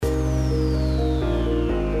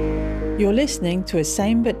You're listening to a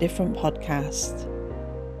Same But Different podcast.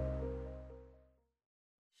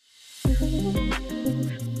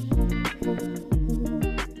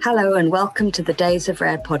 Hello and welcome to the Days of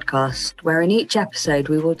Rare podcast, where in each episode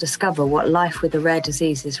we will discover what life with a rare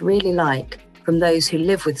disease is really like from those who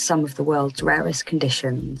live with some of the world's rarest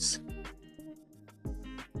conditions.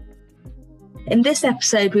 In this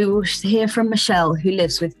episode, we will hear from Michelle, who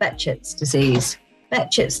lives with Behcet's disease.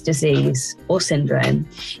 Behcet's disease, or syndrome,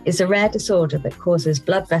 is a rare disorder that causes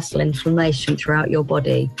blood vessel inflammation throughout your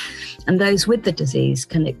body, and those with the disease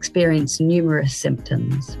can experience numerous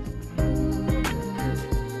symptoms.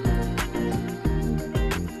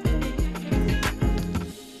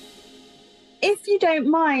 If you don't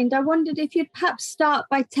mind, I wondered if you'd perhaps start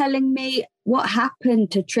by telling me what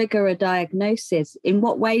happened to trigger a diagnosis. In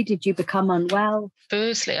what way did you become unwell?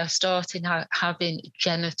 Firstly, I started having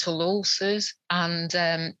genital ulcers, and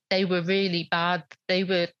they were really bad. They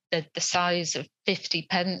were the size of 50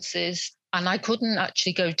 pences. And I couldn't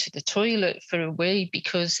actually go to the toilet for a wee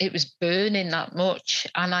because it was burning that much.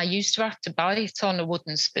 And I used to have to bite on a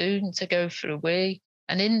wooden spoon to go for a wee.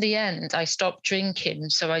 And in the end, I stopped drinking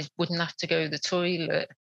so I wouldn't have to go to the toilet.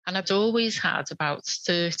 And I'd always had about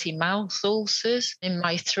 30 mouth ulcers in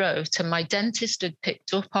my throat, and my dentist had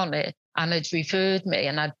picked up on it and had referred me,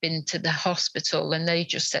 and I'd been to the hospital and they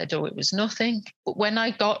just said, oh, it was nothing. But when I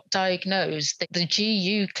got diagnosed, the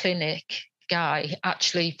GU clinic guy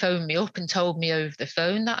actually phoned me up and told me over the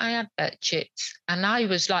phone that I had Behcet's. And I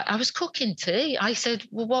was cooking tea. I said,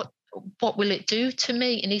 well, what will it do to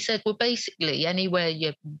me? And he said, well, basically anywhere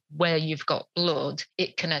where you've got blood,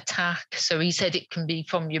 it can attack. So he said it can be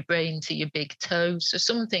from your brain to your big toe. So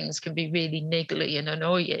some things can be really niggly and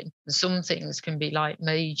annoying, and some things can be like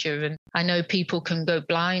major. And I know people can go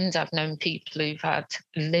blind. I've known people who've had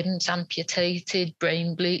limbs amputated,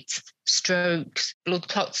 brain bleeds, strokes, blood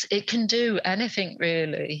clots. It can do anything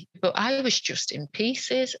really. But I was just in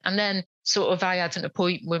pieces. And then I had an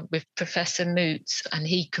appointment with Professor Moots and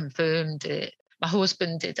he confirmed it. My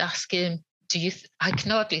husband did ask him, I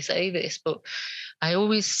can hardly say this, but I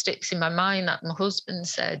always sticks in my mind that my husband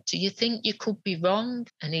said, do you think you could be wrong?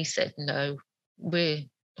 And he said, no, we're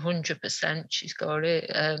 100% she's got it.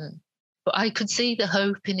 But I could see the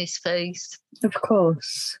hope in his face. Of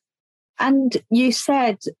course. And you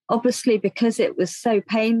said, obviously, because it was so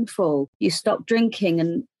painful, you stopped drinking.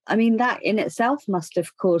 And I mean, that in itself must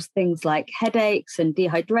have caused things like headaches and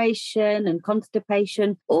dehydration and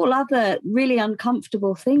constipation, all other really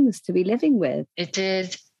uncomfortable things to be living with. It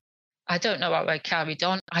did. I don't know how I carried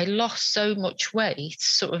on. I lost so much weight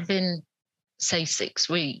in, say, 6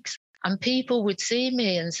 weeks. And people would see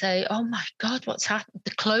me and say, oh, my God, what's happened?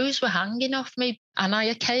 The clothes were hanging off me. And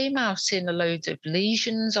I came out in a load of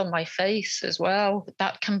lesions on my face as well.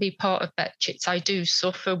 That can be part of Behcet's. I do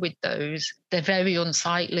suffer with those. They're very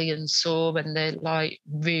unsightly and sore, and they're like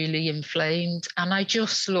really inflamed. And I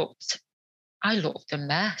looked a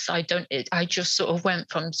mess. I just sort of went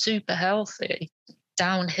from super healthy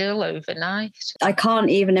downhill overnight. I can't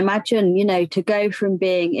even imagine, to go from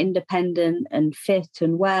being independent and fit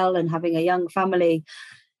and well and having a young family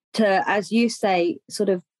to, as you say, sort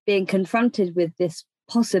of being confronted with this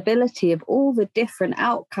possibility of all the different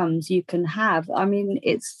outcomes you can have. I mean,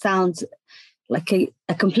 it sounds like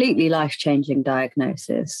a completely life-changing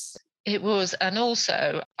diagnosis. It was. And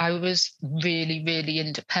also, I was really, really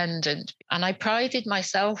independent. And I prided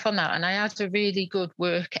myself on that. And I had a really good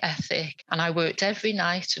work ethic. And I worked every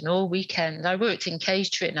night and all weekend. I worked in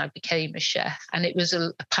catering. I became a chef. And it was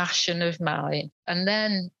a passion of mine. And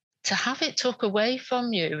then to have it took away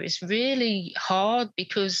from you is really hard,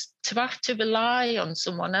 because to have to rely on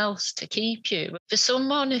someone else to keep you. For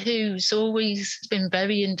someone who's always been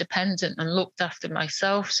very independent and looked after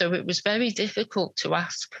myself, so it was very difficult to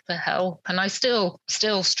ask for help, and I still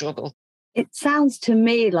struggle. It sounds to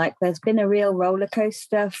me like there's been a real roller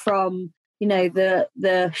coaster from,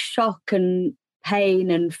 the shock and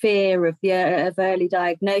pain and fear of early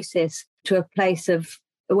diagnosis to a place of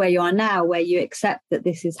where you are now, where you accept that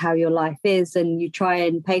this is how your life is and you try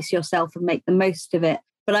and pace yourself and make the most of it.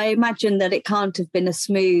 But I imagine that it can't have been a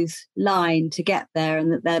smooth line to get there, and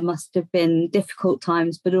that there must have been difficult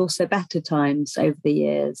times, but also better times over the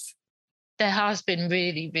years. There has been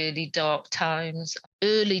really, really dark times.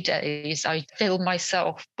 Early days, I filled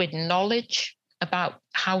myself with knowledge about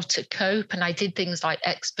how to cope, and I did things like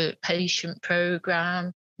expert patient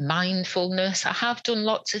program, mindfulness. I have done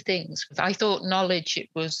lots of things. I thought knowledge, it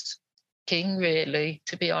was king, really,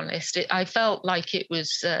 to be honest. I felt like it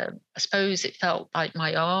was, I suppose it felt like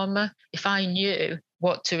my armour, if I knew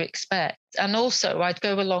what to expect. And also I'd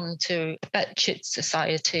go along to the Behcet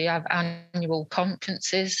Society, have annual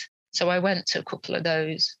conferences, So I went to a couple of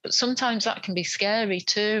those. But sometimes that can be scary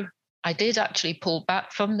too. I did actually pull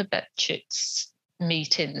back from the Behcet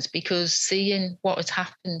meetings because seeing what has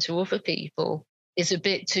happened to other people is a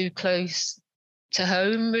bit too close to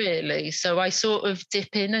home, really. So I sort of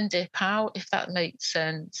dip in and dip out, if that makes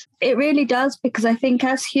sense. It really does, because I think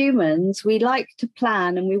as humans, we like to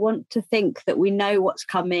plan and we want to think that we know what's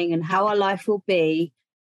coming and how our life will be.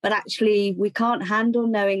 But actually, we can't handle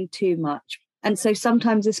knowing too much. And so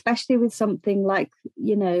sometimes, especially with something like,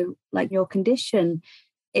 like your condition,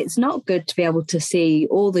 it's not good to be able to see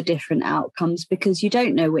all the different outcomes because you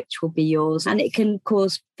don't know which will be yours. And it can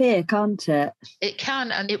cause fear, can't it? It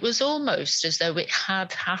can. And it was almost as though it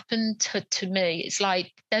had happened to me. It's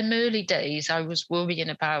like them early days, I was worrying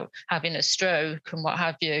about having a stroke and what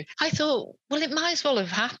have you. I thought, well, it might as well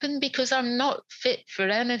have happened because I'm not fit for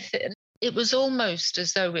anything. It was almost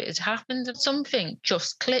as though it had happened and something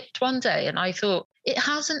just clicked one day. And I thought, it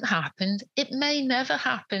hasn't happened. It may never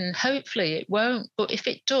happen. Hopefully it won't. But if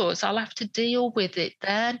it does, I'll have to deal with it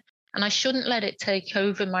then. And I shouldn't let it take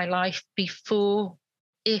over my life before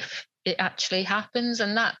if it actually happens.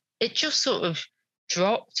 And that it just sort of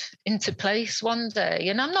dropped into place one day.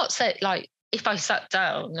 And I'm not saying like if I sat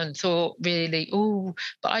down and thought really,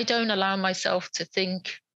 but I don't allow myself to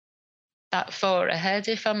think that far ahead,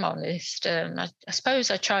 if I'm honest. I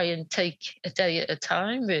suppose I try and take a day at a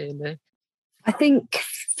time, really. I think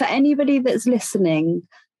for anybody that's listening,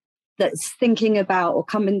 that's thinking about or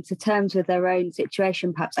coming to terms with their own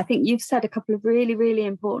situation, perhaps, I think you've said a couple of really, really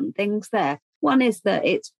important things there. One is that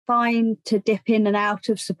it's fine to dip in and out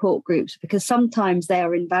of support groups because sometimes they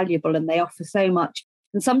are invaluable and they offer so much.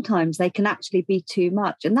 And sometimes they can actually be too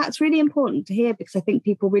much. And that's really important to hear because I think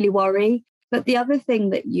people really worry. But the other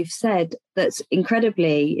thing that you've said that's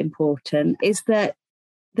incredibly important is that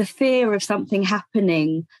the fear of something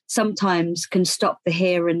happening sometimes can stop the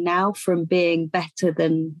here and now from being better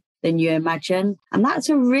than you imagine. And that's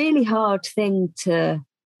a really hard thing to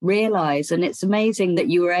realize. And it's amazing that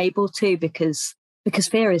you were able to because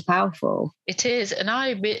fear is powerful. It is. And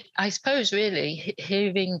I suppose really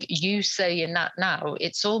hearing you saying that now,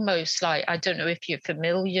 it's almost like, I don't know if you're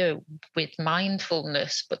familiar with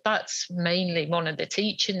mindfulness, but that's mainly one of the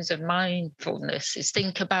teachings of mindfulness is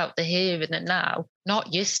think about the here and the now,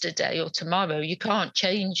 not yesterday or tomorrow. You can't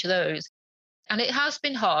change those. And it has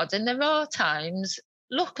been hard. And there are times,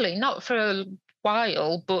 luckily, not for a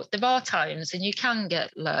while, but there are times and you can get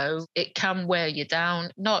low. It can wear you down.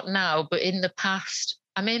 Not now, but in the past.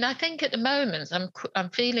 I mean, I think at the moment I'm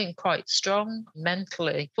feeling quite strong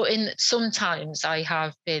mentally, but sometimes I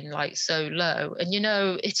have been like so low. And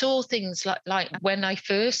it's all things like when I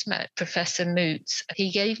first met Professor Moots, he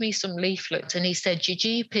gave me some leaflets and he said your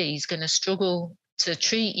GP is going to struggle to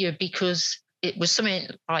treat you because it was something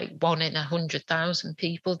like 1 in 100,000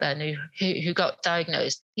 people then who got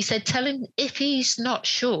diagnosed. He said, tell him if he's not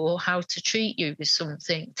sure how to treat you with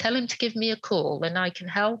something, tell him to give me a call and I can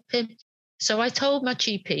help him. So I told my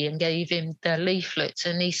GP and gave him the leaflets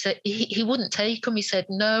and he said he wouldn't take them. He said,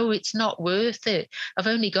 no, it's not worth it. I've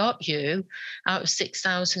only got you out of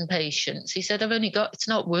 6,000 patients. He said, it's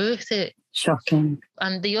not worth it. Shocking.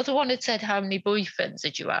 And the other one had said, how many boyfriends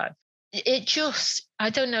did you have? It just, I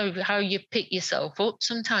don't know how you pick yourself up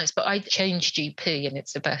sometimes, but I changed GP and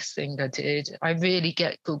it's the best thing I did. I really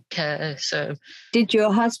get good care. So, did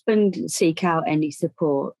your husband seek out any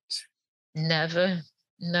support? Never.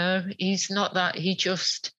 No, he's not that. He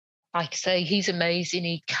just, like I say, he's amazing.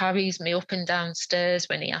 He carries me up and down stairs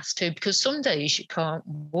when he has to, because some days you can't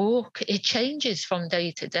walk. It changes from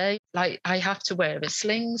day to day. Like I have to wear a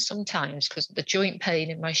sling sometimes because of the joint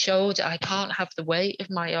pain in my shoulder. I can't have the weight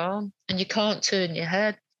of my arm and you can't turn your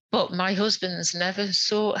head. But my husband's never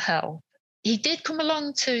sought help. He did come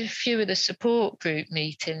along to a few of the support group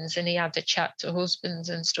meetings and he had a chat to husbands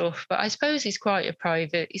and stuff. But I suppose he's quite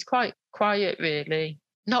quiet, really.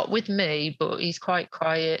 Not with me, but he's quite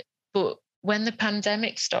quiet. But when the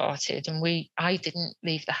pandemic started and I didn't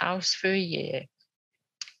leave the house for a year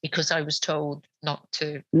because I was told not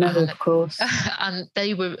to. No, of course. And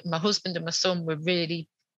my husband and my son were really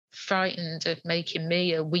frightened of making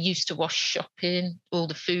me ill. We used to wash shopping, all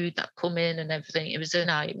the food that come in and everything. It was a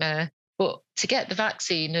nightmare. But to get the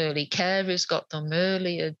vaccine early, carers got them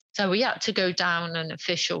earlier. So we had to go down an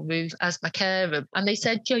official route as my carer. And they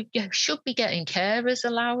said, you should be getting carers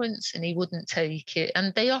allowance. And he wouldn't take it.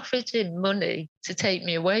 And they offered him money to take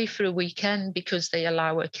me away for a weekend because they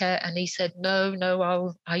allow a care. And he said,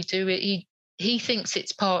 no, I do it. He thinks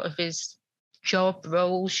it's part of his job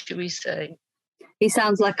role, should we say. He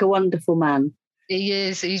sounds like a wonderful man. He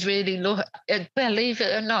is. He's really lucky. Believe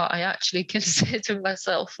it or not, I actually consider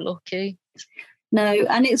myself lucky. No,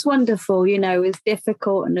 and it's wonderful, as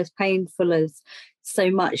difficult and as painful as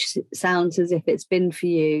so much sounds as if it's been for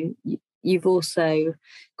you. You've also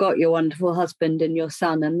got your wonderful husband and your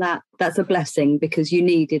son, and that's a blessing, because you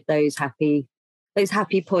needed those happy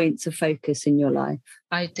points of focus in your life.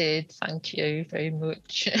 I did. Thank you very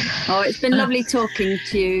much. Oh, it's been lovely talking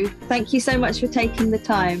to you. Thank you so much for taking the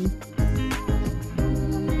time.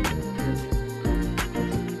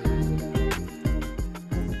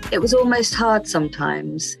 It was almost hard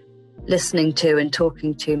sometimes listening to and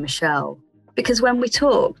talking to Michelle, because when we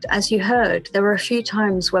talked, as you heard, there were a few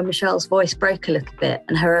times when Michelle's voice broke a little bit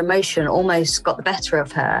and her emotion almost got the better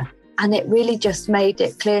of her. And it really just made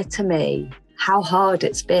it clear to me how hard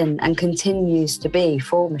it's been and continues to be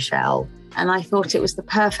for Michelle. And I thought it was the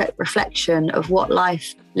perfect reflection of what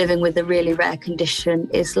life living with a really rare condition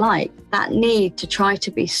is like. That need to try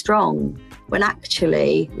to be strong when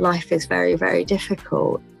actually life is very, very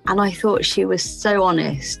difficult. And I thought she was so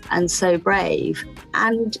honest and so brave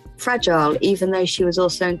and fragile, even though she was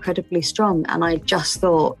also incredibly strong. And I just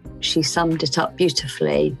thought she summed it up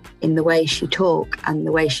beautifully in the way she talked and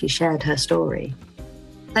the way she shared her story.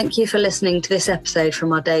 Thank you for listening to this episode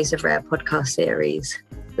from our Days of Rare podcast series.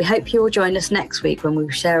 We hope you will join us next week when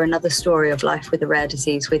we share another story of life with a rare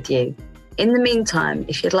disease with you. In the meantime,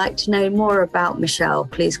 if you'd like to know more about Michelle,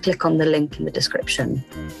 please click on the link in the description.